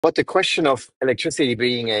But the question of electricity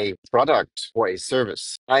being a product or a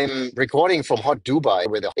service. I'm recording from hot Dubai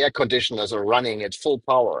where the air conditioners are running at full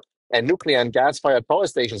power, and nuclear and gas-fired power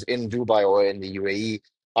stations in Dubai or in the UAE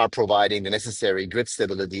are providing the necessary grid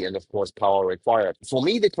stability and, of course, power required. For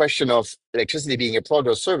me, the question of electricity being a product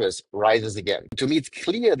or service rises again. To me, it's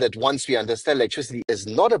clear that once we understand electricity is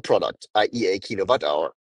not a product, i.e., a kilowatt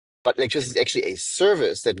hour, but electricity is actually a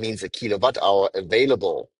service, that means a kilowatt hour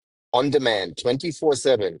available on demand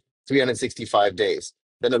 24/7, 365 days,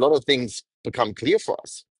 then a lot of things become clear for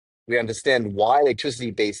us. We understand why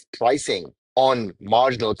electricity based pricing on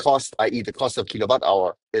marginal cost, i.e., the cost of kilowatt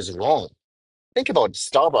hour, is wrong. Think about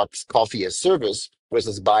Starbucks coffee as service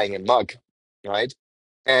versus buying a mug, right?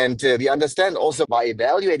 And we understand also why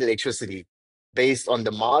evaluate electricity based on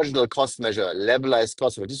the marginal cost measure, levelized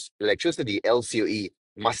cost of electricity, LCOE,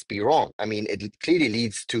 must be wrong. I mean, it clearly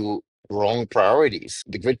leads to wrong priorities.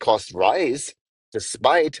 The grid costs rise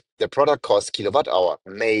despite the product cost kilowatt hour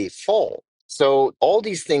may fall. So all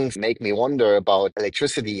these things make me wonder about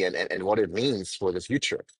electricity and what it means for the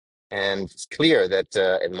future. And it's clear that,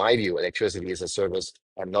 in my view, electricity is a service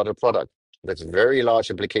and not a product. That's very large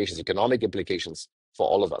implications, economic implications for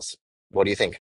all of us. What do you think?